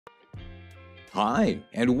Hi,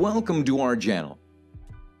 and welcome to our channel.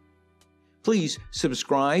 Please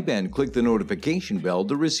subscribe and click the notification bell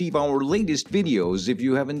to receive our latest videos if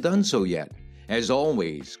you haven't done so yet. As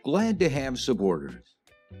always, glad to have supporters.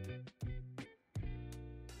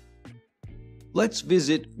 Let's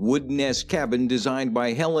visit Woodnest cabin designed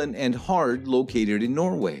by Helen and Hard, located in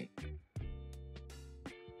Norway.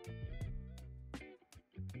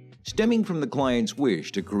 Stemming from the client's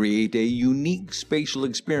wish to create a unique spatial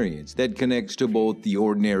experience that connects to both the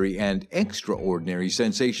ordinary and extraordinary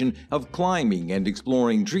sensation of climbing and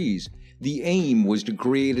exploring trees, the aim was to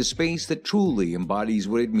create a space that truly embodies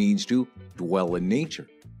what it means to dwell in nature.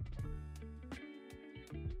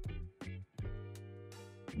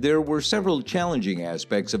 There were several challenging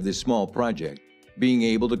aspects of this small project. Being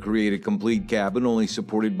able to create a complete cabin only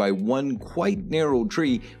supported by one quite narrow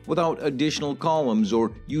tree without additional columns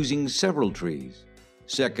or using several trees.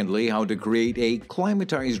 Secondly, how to create a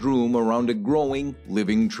climatized room around a growing,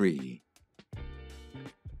 living tree.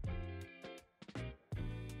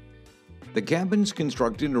 The cabin's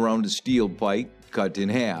constructed around a steel pipe cut in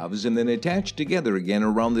halves and then attached together again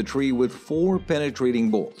around the tree with 4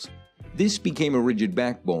 penetrating bolts. This became a rigid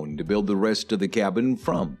backbone to build the rest of the cabin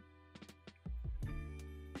from.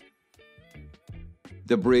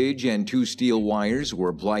 The bridge and 2 steel wires were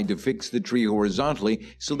applied to fix the tree horizontally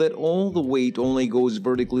so that all the weight only goes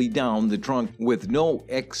vertically down the trunk with no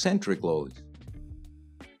eccentric loads.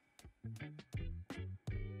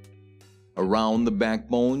 Around the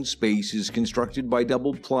backbone, space is constructed by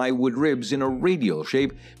double plywood ribs in a radial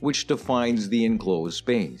shape which defines the enclosed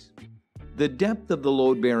space. The depth of the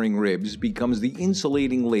load-bearing ribs becomes the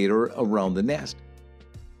insulating layer around the nest.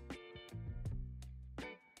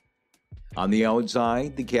 On the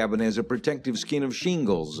outside, the cabin has a protective skin of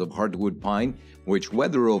shingles of hardwood pine, which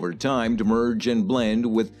weather over time to merge and blend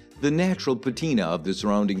with the natural patina of the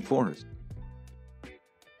surrounding forest.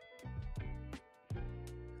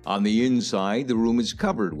 On the inside, the room is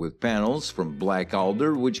covered with panels from black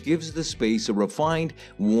alder, which gives the space a refined,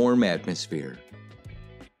 warm atmosphere.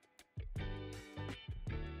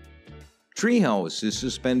 Treehouse is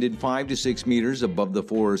suspended 5 to 6 meters above the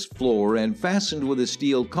forest floor and fastened with a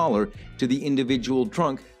steel collar to the individual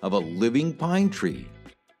trunk of a living pine tree.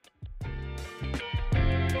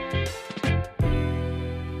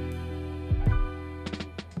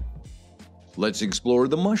 Let's explore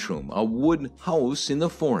the mushroom, a wood house in the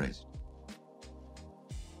forest.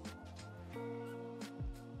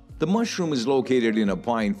 The mushroom is located in a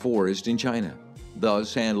pine forest in China.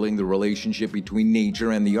 Thus, handling the relationship between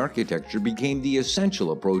nature and the architecture became the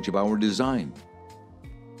essential approach of our design.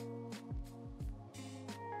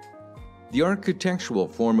 The architectural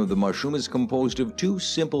form of the mushroom is composed of 2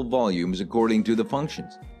 simple volumes according to the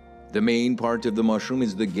functions. The main part of the mushroom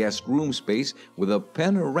is the guest room space with a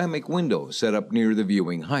panoramic window set up near the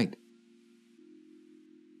viewing height.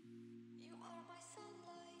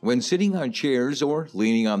 When sitting on chairs or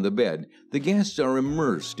leaning on the bed, the guests are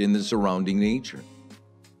immersed in the surrounding nature.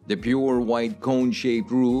 The pure white cone-shaped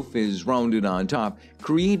roof is rounded on top,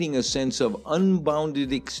 creating a sense of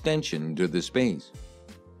unbounded extension to the space.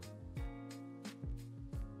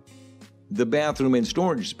 The bathroom and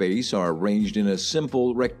storage space are arranged in a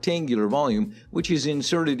simple rectangular volume which is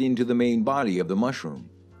inserted into the main body of the mushroom.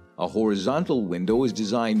 A horizontal window is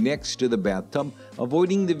designed next to the bathtub,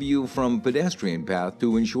 avoiding the view from pedestrian path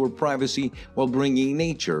to ensure privacy while bringing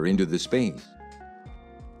nature into the space.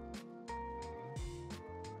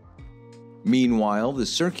 Meanwhile, the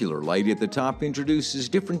circular light at the top introduces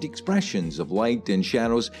different expressions of light and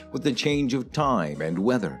shadows with the change of time and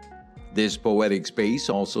weather. This poetic space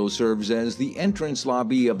also serves as the entrance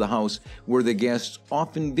lobby of the house where the guests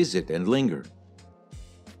often visit and linger.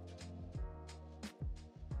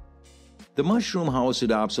 The mushroom house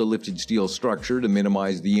adopts a lifted steel structure to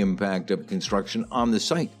minimize the impact of construction on the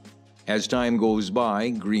site. As time goes by,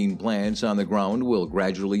 green plants on the ground will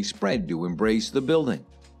gradually spread to embrace the building.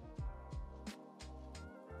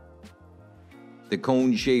 The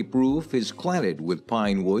cone-shaped roof is cladded with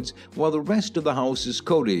pine woods, while the rest of the house is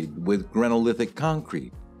coated with granolithic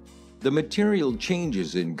concrete. The material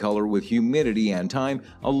changes in color with humidity and time,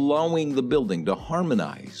 allowing the building to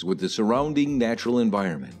harmonize with the surrounding natural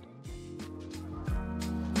environment.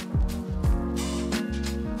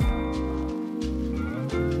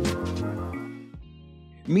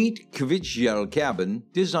 Meet Kvitfjell cabin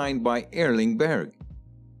designed by Erling Berg.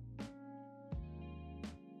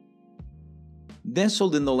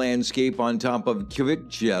 Nestled in the landscape on top of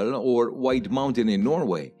Kvitfjell, or White Mountain in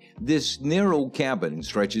Norway, this narrow cabin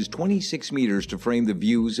stretches 26 meters to frame the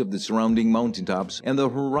views of the surrounding mountaintops and the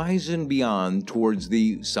horizon beyond towards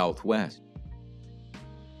the southwest.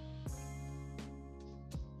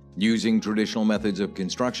 Using traditional methods of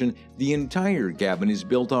construction, the entire cabin is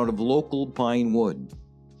built out of local pine wood.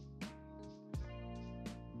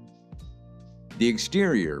 The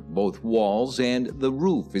exterior, both walls and the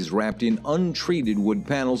roof, is wrapped in untreated wood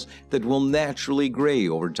panels that will naturally gray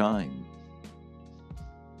over time.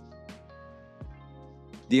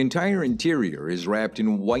 The entire interior is wrapped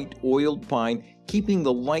in white oiled pine, keeping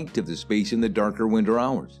the light of the space in the darker winter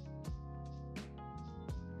hours.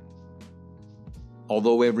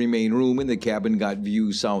 Although every main room in the cabin got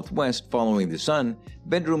views southwest following the sun,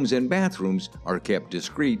 bedrooms and bathrooms are kept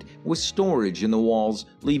discreet with storage in the walls,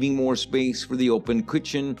 leaving more space for the open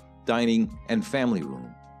kitchen, dining, and family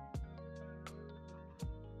room.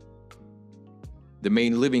 The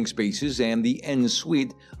main living spaces and the en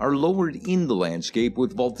suite are lowered in the landscape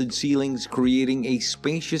with vaulted ceilings, creating a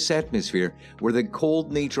spacious atmosphere where the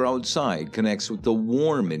cold nature outside connects with the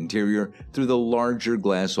warm interior through the larger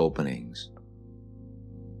glass openings.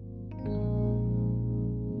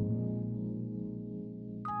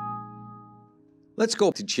 Let's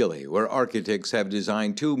go to Chile, where architects have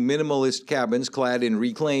designed two minimalist cabins clad in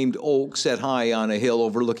reclaimed oak set high on a hill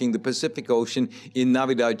overlooking the Pacific Ocean in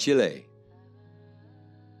Navidad, Chile.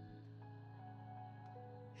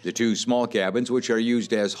 The two small cabins, which are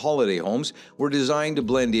used as holiday homes, were designed to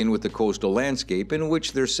blend in with the coastal landscape in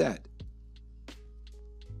which they're set.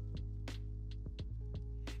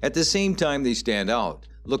 At the same time, they stand out.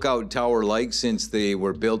 Lookout tower-like since they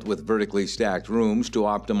were built with vertically stacked rooms to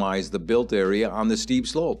optimize the built area on the steep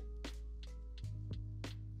slope.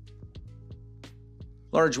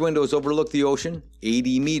 Large windows overlook the ocean,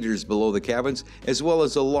 80 meters below the cabins, as well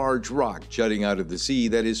as a large rock jutting out of the sea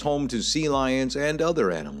that is home to sea lions and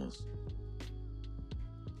other animals.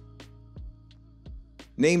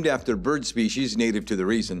 Named after bird species native to the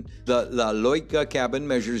region, the La Loica cabin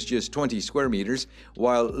measures just 20 square meters,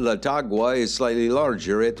 while La Tagua is slightly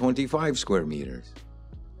larger at 25 square meters.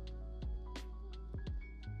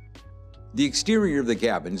 The exterior of the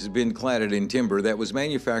cabins has been cladded in timber that was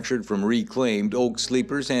manufactured from reclaimed oak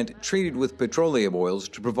sleepers and treated with petroleum oils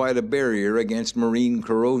to provide a barrier against marine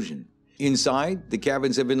corrosion. Inside, the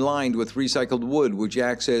cabins have been lined with recycled wood, which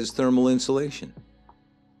acts as thermal insulation.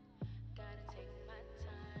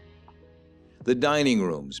 The dining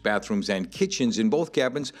rooms, bathrooms, and kitchens in both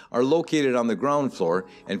cabins are located on the ground floor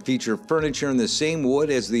and feature furniture in the same wood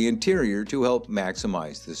as the interior to help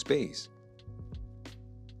maximize the space.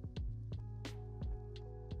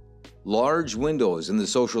 Large windows in the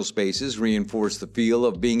social spaces reinforce the feel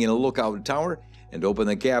of being in a lookout tower and open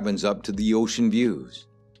the cabins up to the ocean views.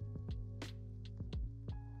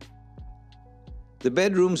 The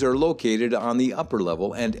bedrooms are located on the upper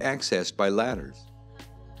level and accessed by ladders.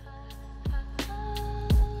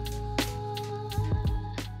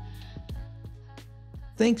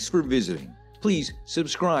 Thanks for visiting. Please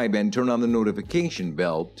subscribe and turn on the notification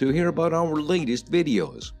bell to hear about our latest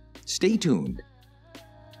videos. Stay tuned.